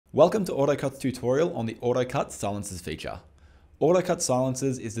Welcome to AutoCut's tutorial on the AutoCut Silences feature. AutoCut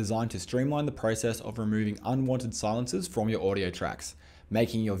Silences is designed to streamline the process of removing unwanted silences from your audio tracks,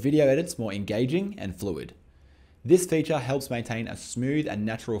 making your video edits more engaging and fluid. This feature helps maintain a smooth and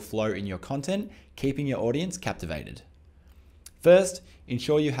natural flow in your content, keeping your audience captivated. First,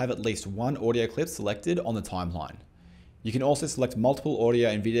 ensure you have at least one audio clip selected on the timeline. You can also select multiple audio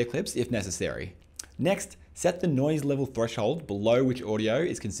and video clips if necessary. Next, set the noise level threshold below which audio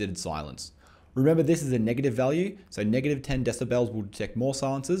is considered silence. Remember, this is a negative value, so negative 10 decibels will detect more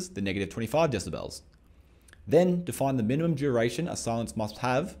silences than negative 25 decibels. Then, define the minimum duration a silence must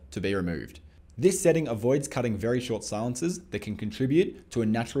have to be removed. This setting avoids cutting very short silences that can contribute to a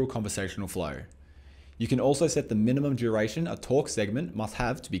natural conversational flow. You can also set the minimum duration a talk segment must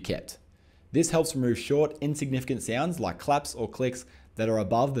have to be kept. This helps remove short, insignificant sounds like claps or clicks that are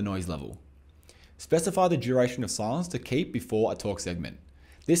above the noise level. Specify the duration of silence to keep before a talk segment.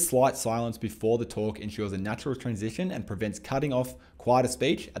 This slight silence before the talk ensures a natural transition and prevents cutting off quieter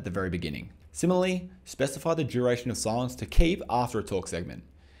speech at the very beginning. Similarly, specify the duration of silence to keep after a talk segment.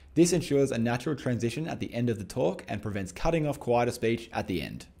 This ensures a natural transition at the end of the talk and prevents cutting off quieter speech at the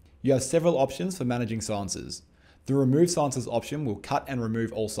end. You have several options for managing silences. The Remove Silences option will cut and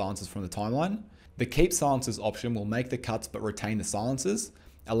remove all silences from the timeline. The Keep Silences option will make the cuts but retain the silences,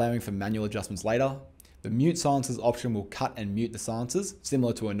 allowing for manual adjustments later. The Mute Silences option will cut and mute the silences,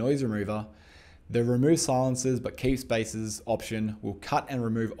 similar to a noise remover. The Remove Silences but Keep Spaces option will cut and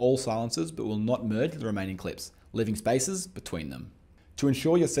remove all silences but will not merge the remaining clips, leaving spaces between them. To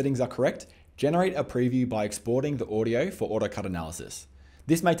ensure your settings are correct, generate a preview by exporting the audio for AutoCut analysis.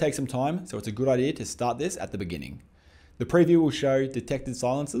 This may take some time, so it's a good idea to start this at the beginning. The preview will show detected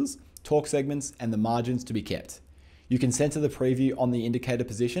silences, talk segments, and the margins to be kept. You can center the preview on the indicator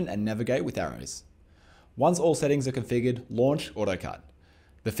position and navigate with arrows. Once all settings are configured, launch AutoCut.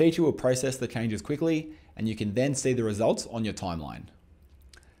 The feature will process the changes quickly, and you can then see the results on your timeline.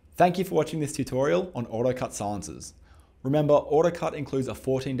 Thank you for watching this tutorial on AutoCut Silences. Remember, AutoCut includes a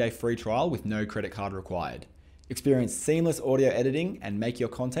 14-day free trial with no credit card required. Experience seamless audio editing and make your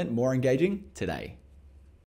content more engaging today.